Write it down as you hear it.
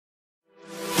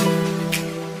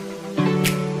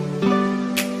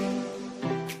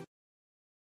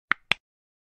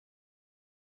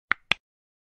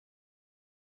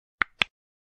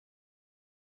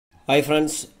Hi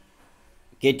friends,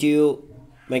 KTU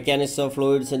Mechanics of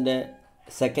Fluids in the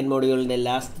second module in the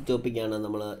last topic we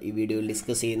will video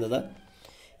discuss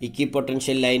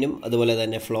Equipotential line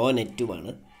and flow net.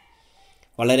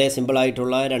 Very simple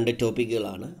topic.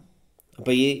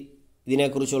 This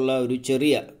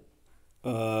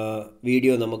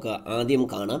video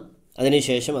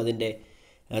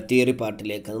theory part.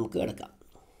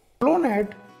 Flow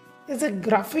net is a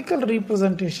graphical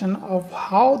representation of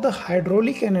how the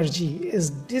hydraulic energy is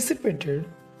dissipated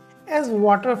as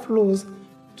water flows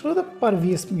through the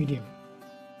pervious medium.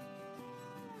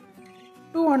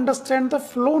 To understand the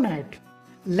flow net,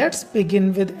 let's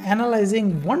begin with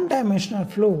analyzing one-dimensional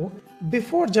flow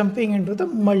before jumping into the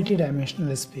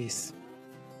multi-dimensional space.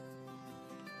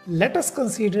 Let us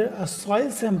consider a soil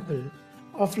sample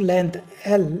of length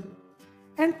L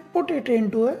and put it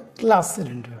into a glass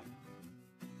cylinder.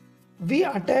 We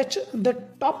attach the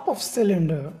top of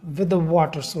cylinder with the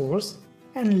water source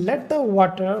and let the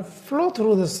water flow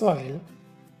through the soil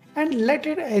and let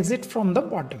it exit from the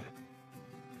bottom.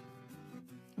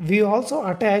 We also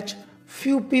attach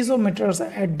few piezometers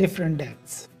at different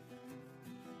depths.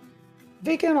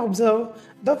 We can observe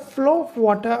the flow of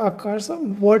water occurs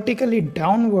vertically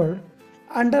downward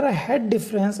under a head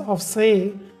difference of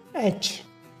say h.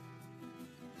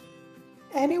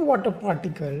 Any water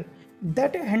particle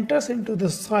that enters into the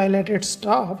soil at its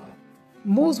top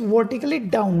moves vertically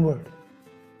downward,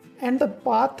 and the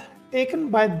path taken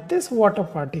by this water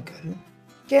particle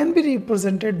can be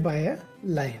represented by a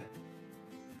line.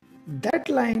 That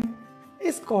line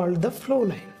is called the flow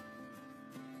line.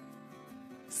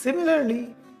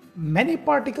 Similarly, many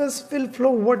particles will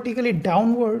flow vertically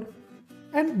downward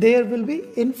and there will be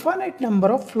infinite number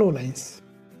of flow lines.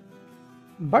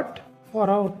 But for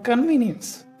our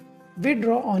convenience, we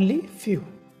draw only few.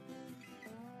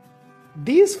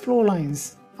 These flow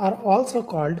lines are also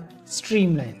called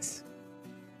streamlines.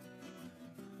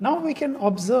 Now we can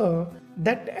observe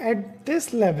that at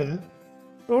this level,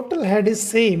 total head is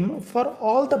same for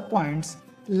all the points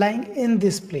lying in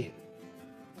this plane.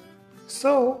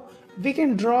 So we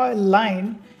can draw a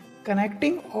line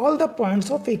connecting all the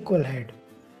points of equal head.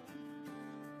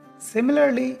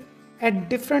 Similarly, at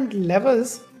different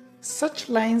levels, such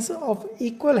lines of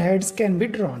equal heads can be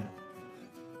drawn.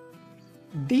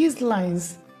 These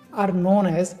lines are known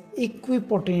as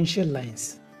equipotential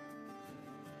lines.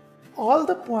 All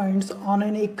the points on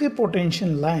an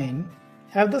equipotential line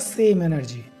have the same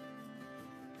energy.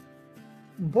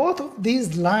 Both of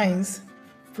these lines,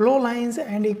 flow lines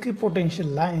and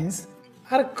equipotential lines,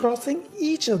 are crossing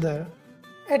each other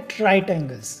at right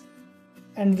angles,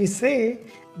 and we say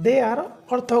they are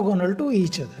orthogonal to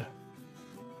each other.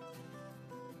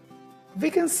 We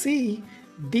can see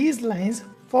these lines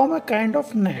form a kind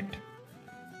of net,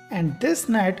 and this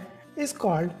net is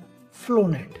called flow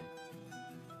net.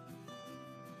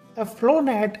 A flow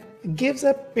net gives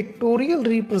a pictorial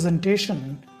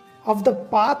representation of the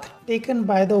path taken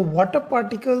by the water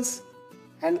particles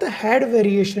and the head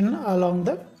variation along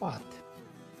the path.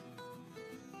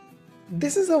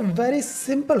 This is a very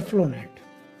simple flow net,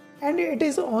 and it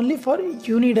is only for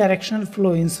unidirectional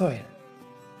flow in soil.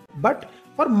 But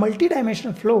for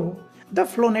multi-dimensional flow, the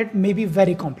flow net may be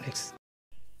very complex.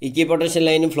 Equipotential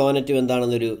line and flow net is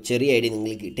a cherry idea.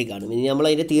 We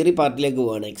have theory part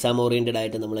exam oriented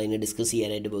item discuss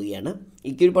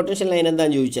equipotential line and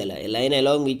a line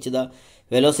along which the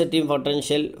velocity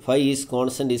potential phi is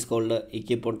constant is called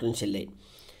equipotential line.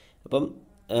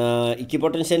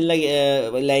 Equipotential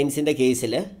lines in the case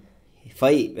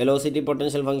phi velocity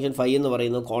potential function phi is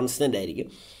constant.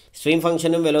 Stream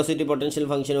function and velocity potential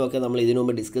function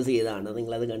we discuss this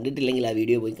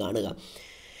video.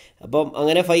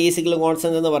 Phi is equal to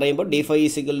constant d phi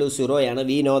is equal to 0.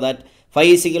 We know that phi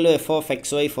is equal to f of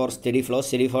xy for steady flow.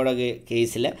 Steady flow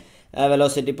case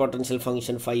velocity potential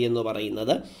function phi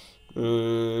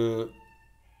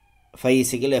phi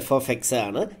is equal to f of x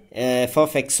f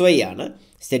of xy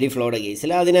steady flow case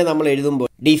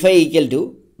d phi equal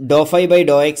to dou phi by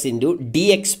dou x into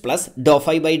dx plus dou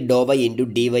phi by dou y into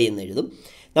dy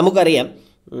നമുക്കറിയാം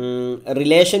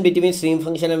relation between stream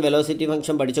function and velocity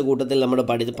function പഠിച്ച കൂട്ടത്തിൽ നമ്മൾ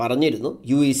പറഞ്ഞിരുന്നു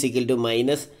u is equal to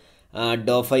minus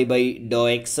dou phi by dou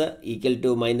x equal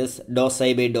to minus dou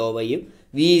psi by dou y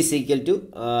v is equal to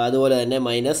അതുപോലെ തന്നെ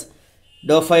minus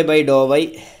dou phi by dou y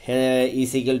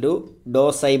is equal to dou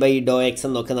psi by dou x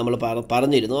എന്നൊക്കെ നമ്മൾ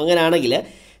പറഞ്ഞിരുന്നു. അങ്ങനെയാണെങ്കിൽ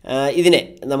ഇതിനെ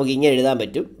നമുക്ക് ഇങ്ങനെ എഴുതാൻ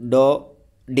പറ്റും dou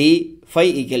d phi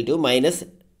equal to minus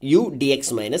u dx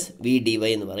minus v dy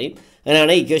എന്ന് പറയും.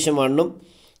 അങ്ങനെയാണ് ഇക്വേഷൻ 1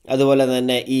 അതുപോലെ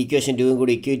തന്നെ ഈ ഇക്വേഷൻ 2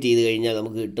 കൂടി ഇക്വേറ്റ് ചെയ്ത് കഴിഞ്ഞാൽ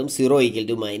നമുക്ക് കിട്ടും 0 equal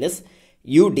to minus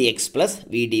u dx plus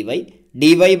v dy dy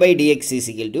by dx is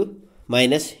equal to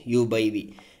minus U by V.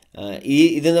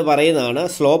 ഇതെന്ന് പറയുന്നതാണ്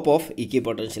സ്ലോപ്പ് ഓഫ്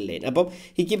ഇക്വിപൊട്ടൻഷ്യൽ ലൈൻ. അപ്പം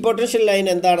ഇക്വിപൊട്ടൻഷ്യൽ ലൈൻ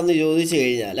എന്താണെന്ന് ചോദിച്ചു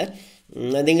കഴിഞ്ഞാൽ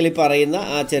നിങ്ങൾ ഈ പറയുന്ന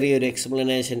ആ ചെറിയൊരു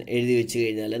എക്സ്പ്ലനേഷൻ എഴുതി വെച്ച്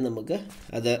കഴിഞ്ഞാൽ നമുക്ക്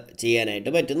അത് ചെയ്യാനായിട്ട്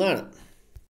പറ്റുന്നതാണ്.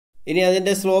 ഇനി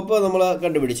അതിൻ്റെ സ്ലോപ്പ് നമ്മൾ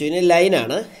കണ്ടുപിടിച്ചു. ഇനി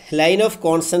ലൈനാണ്. ലൈൻ ഓഫ്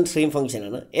കോൺസ്റ്റൻറ്റ് സ്ട്രീം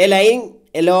ഫംഗ്ഷനാണ്. A line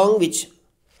along which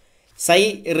psi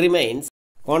remains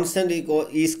constant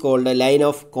is called a line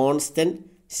of constant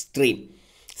stream.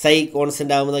 Psi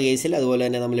constant ആകുന്ന കേസിൽ അതുപോലെ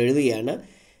തന്നെ നമ്മൾ എഴുതുകയാണ്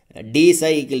d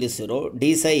psi equal to 0,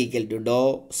 d psi equal to dou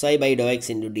psi by dou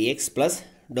x into dx plus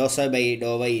dou psi by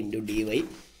dou y into dy.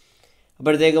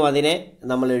 അപ്പോഴത്തേക്കും അതിനെ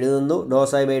നമ്മൾ എഴുതുന്നു. dou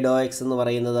psi by dou x എന്ന്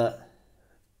പറയുന്നത്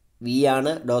v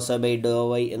ആണ്, dou psi by dou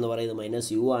y എന്ന് പറയുന്നത്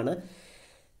minus U ആണ്.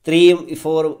 3യും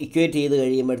 4ഉം ഇക്വേറ്റ് ചെയ്ത്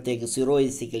കഴിയുമ്പോഴത്തേക്ക് 0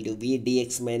 is equal to v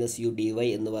dx minus u dy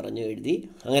എന്ന് പറഞ്ഞു എഴുതി.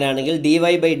 അങ്ങനെയാണെങ്കിൽ dy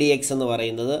by dx എന്ന്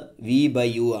പറയുന്നത് v by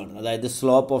u ആണ്. അതായത്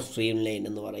സ്ലോപ്പ് ഓഫ് സ്ട്രീം ലൈൻ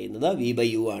എന്ന് പറയുന്നത് v by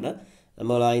u ആണ്.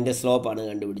 നമ്മൾ അതിൻ്റെ സ്ലോപ്പാണ്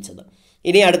കണ്ടുപിടിച്ചത്.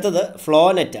 ഇനി അടുത്തത് ഫ്ലോ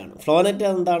നെറ്റാണ്. ഫ്ലോ നെറ്റ്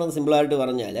എന്താണെന്ന് സിമ്പിളായിട്ട്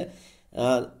പറഞ്ഞാൽ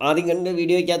ആദ്യം കണ്ട്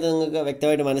വീഡിയോയ്ക്കകത്ത് നിങ്ങൾക്ക്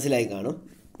വ്യക്തമായിട്ട് മനസ്സിലായി കാണും.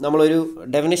 നമ്മളൊരു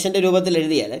ഡെഫിനിഷൻ്റെ രൂപത്തിൽ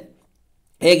എഴുതിയാൽ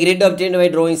a grid obtained by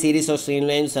drawing series of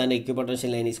streamlines and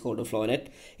equipotential line is called a flow net.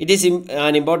 It is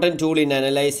an important tool in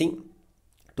analyzing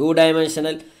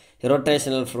two-dimensional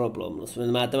rotational flow problems.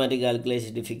 When mathematical calculation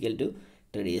is difficult to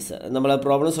reduce. നമ്മൾ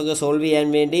problems ഒക്കെ solve ചെയ്യാൻ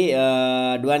വേണ്ടി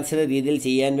advanced രീതിയിൽ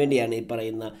ചെയ്യാൻ വേണ്ടിയാണ് ഈ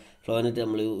പറയുന്ന flow net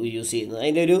നമ്മൾ യൂസ് ചെയ്യുന്നത്.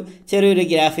 അതിൻ്റെ ഒരു ചെറിയൊരു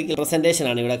ഗ്രാഫിക്കൽ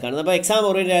പ്രസൻറ്റേഷനാണ് ഇവിടെ കാണുന്നത്. അപ്പോൾ എക്സാം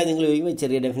ഓറിയൻറ്റഡ് ആയി നിങ്ങൾ ചോദിക്കുമ്പോൾ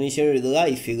ചെറിയ ഡെഫിനിഷൻ എഴുതുക,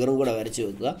 ഈ ഫിഗറും കൂടെ വരച്ച്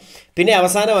വെക്കുക. പിന്നെ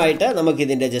അവസാനമായിട്ട്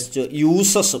നമുക്കിതിൻ്റെ ജസ്റ്റ്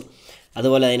യൂസസും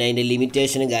അതുപോലെ തന്നെ അതിൻ്റെ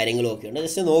ലിമിറ്റേഷനും കാര്യങ്ങളും ഒക്കെ ഉണ്ട്.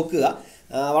 ജസ്റ്റ് നോക്കുക.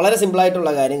 വളരെ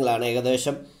സിമ്പിളായിട്ടുള്ള കാര്യങ്ങളാണ്.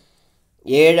 ഏകദേശം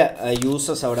 7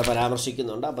 യൂസസ് അവിടെ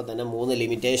പരാമർശിക്കുന്നുണ്ട്. അപ്പോൾ തന്നെ 3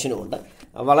 ലിമിറ്റേഷനും ഉണ്ട്.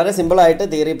 വളരെ സിമ്പിളായിട്ട്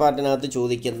തിയറി പാർട്ടിനകത്ത്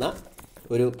ചോദിക്കുന്ന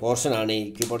ഒരു പോർഷനാണ് ഈ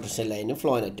ഇക്വിപൊട്ടൻഷ്യൽ ലൈനും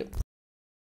ഫ്ലോ നെറ്റും.